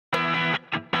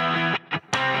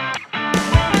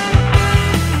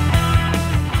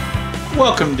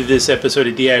Welcome to this episode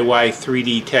of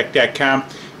DIY3DTech.com.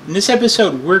 In this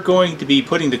episode we're going to be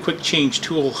putting the quick change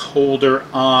tool holder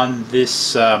on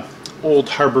this old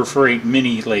Harbor Freight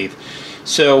mini lathe.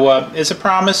 So as I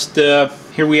promised,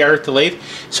 here we are at the lathe.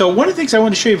 So one of the things I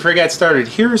want to show you before I got started,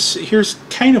 here's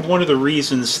kind of one of the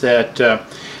reasons that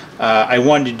I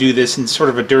wanted to do this, and sort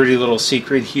of a dirty little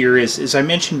secret here is, as I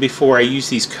mentioned before, I use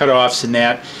these cutoffs and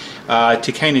that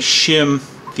to kind of shim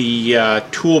the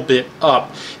tool bit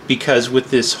up, because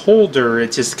with this holder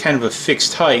it's just kind of a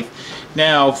fixed height.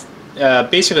 Now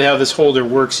basically how this holder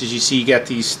works is, you see you got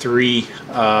these three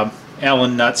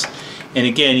Allen nuts, and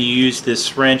again you use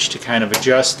this wrench to kind of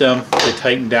adjust them, to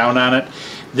tighten down on it.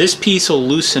 This piece will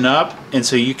loosen up, and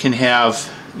so you can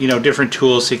have, you know, different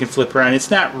tools so you can flip around.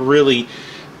 It's not really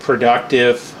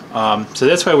productive, so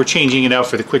that's why we're changing it out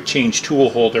for the quick change tool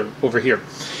holder over here.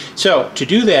 So to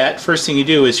do that, first thing you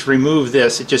do is remove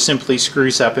this. It just simply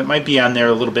screws up. It might be on there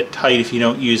a little bit tight if you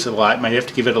don't use it a lot. You might have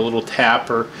to give it a little tap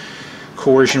or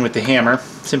coercion with the hammer.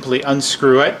 Simply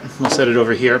unscrew it. We'll set it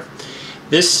over here.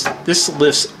 This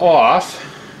lifts off,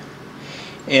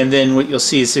 and then what you'll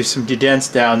see is there's some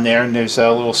dedents down there, and there's a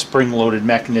little spring-loaded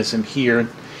mechanism here.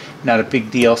 Not a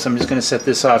big deal, so I'm just going to set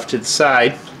this off to the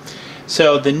side.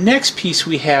 So the next piece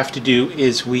we have to do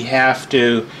is we have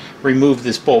to remove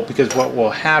this bolt, because what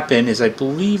will happen is, I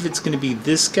believe it's going to be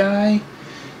this guy,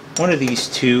 one of these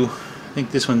two. I think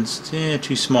this one's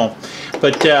too small,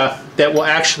 but that will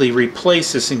actually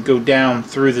replace this and go down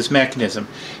through this mechanism.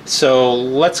 So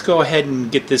let's go ahead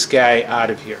and get this guy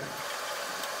out of here.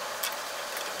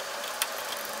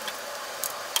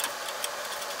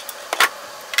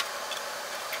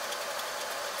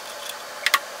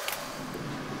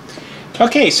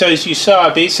 Okay, so as you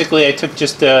saw, basically I took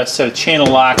just a set of channel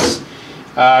locks,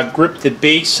 gripped the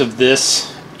base of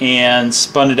this, and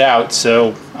spun it out.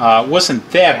 So it wasn't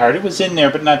that hard. It was in there,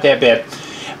 but not that bad.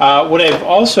 What I've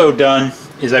also done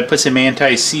is I put some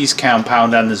anti-seize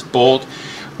compound on this bolt,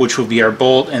 which will be our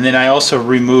bolt, and then I also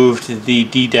removed the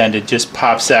dedent. It just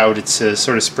pops out. It's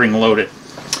sort of spring-loaded.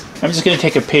 I'm just going to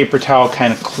take a paper towel,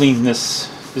 kind of clean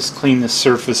this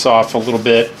surface off a little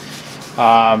bit.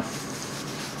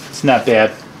 It's not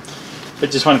bad,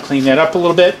 but just want to clean that up a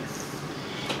little bit.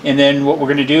 And then what we're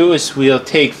going to do is we'll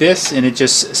take this, and it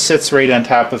just sits right on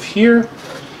top of here.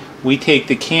 We take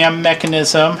the cam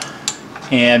mechanism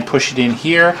and push it in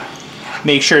here.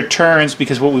 Make sure it turns,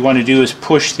 because what we want to do is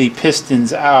push the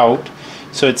pistons out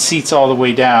so it seats all the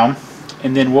way down.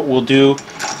 And then what we'll do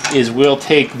is we'll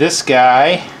take this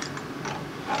guy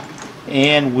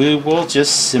and we will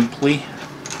just simply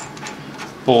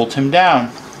bolt him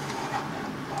down.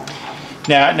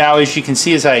 Now as you can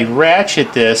see, as I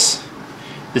ratchet this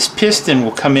piston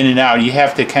will come in and out. You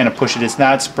have to kind of push it. It's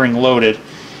not spring loaded.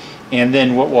 And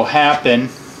then what will happen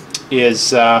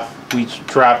is we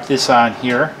drop this on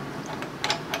here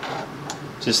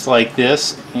just like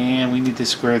this, and we need to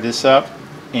square this up,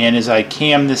 and as I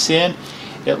cam this in,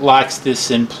 it locks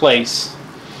this in place.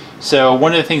 So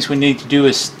one of the things we need to do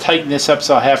is tighten this up,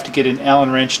 so I'll have to get an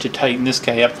Allen wrench to tighten this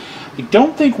guy up. I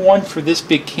don't think one for this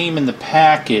big came in the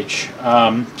package,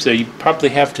 so you probably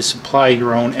have to supply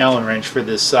your own Allen wrench for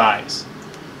this size.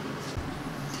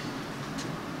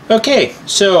 Okay,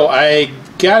 so I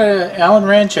got an Allen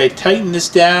wrench. I tightened this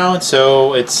down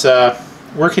so it's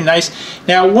working nice.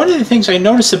 Now, one of the things I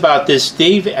noticed about this,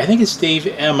 Dave, I think it's Dave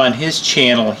M on his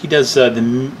channel, he does the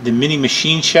mini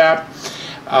machine shop.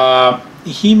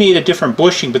 He made a different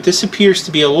bushing, but this appears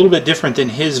to be a little bit different than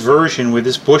his version, where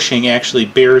this bushing actually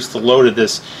bears the load of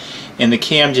this and the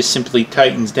cam just simply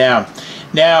tightens down.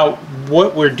 Now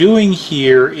what we're doing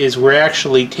here is we're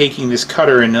actually taking this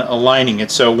cutter and aligning it.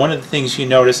 So one of the things you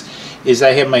notice is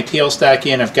I have my tailstock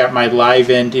in, I've got my live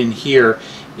end in here,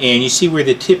 and you see where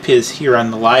the tip is here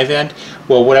on the live end.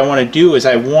 Well, what I want to do is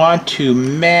I want to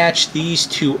match these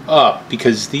two up,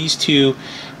 because these two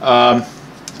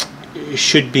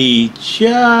should be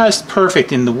just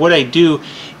perfect. And what I do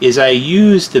is I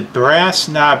use the brass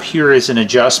knob here as an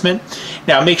adjustment.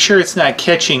 Now make sure it's not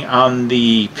catching on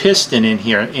the piston in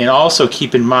here, and also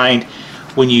keep in mind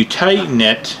when you tighten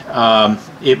it,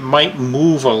 it might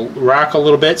move rock a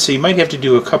little bit, so you might have to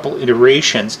do a couple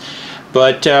iterations,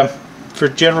 but for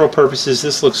general purposes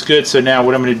this looks good. So now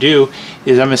what I'm going to do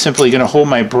is I'm simply going to hold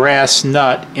my brass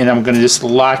nut, and I'm going to just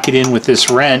lock it in with this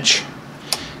wrench,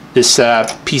 this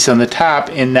piece on the top.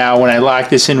 And now when I lock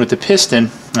this in with the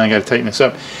piston, I got to tighten this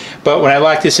up, but when I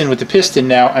lock this in with the piston,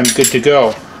 now I'm good to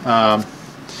go.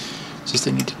 Just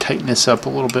I need to tighten this up a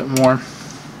little bit more.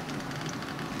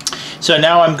 So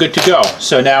now I'm good to go.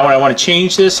 So now when I want to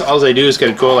change this, all I do is got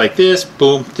to go like this,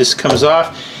 boom, this comes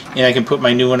off. and I can put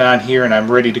my new one on here, and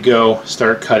I'm ready to go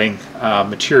start cutting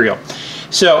material.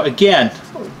 So again,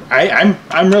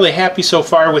 I'm really happy so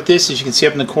far with this. As you can see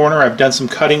up in the corner, I've done some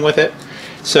cutting with it,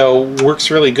 so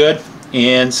works really good.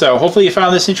 And so hopefully you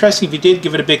found this interesting. If you did,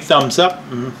 give it a big thumbs up.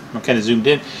 I'm kind of zoomed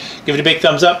in. Give it a big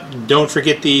thumbs up. Don't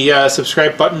forget the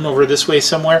subscribe button over this way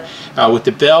somewhere with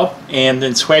the bell. And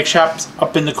then Swag Shop's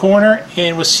up in the corner.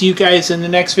 And we'll see you guys in the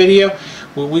next video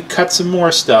where we cut some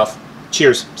more stuff.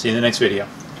 Cheers. See you in the next video.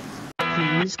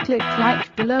 Please click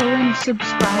like below and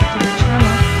subscribe to the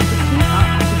channel.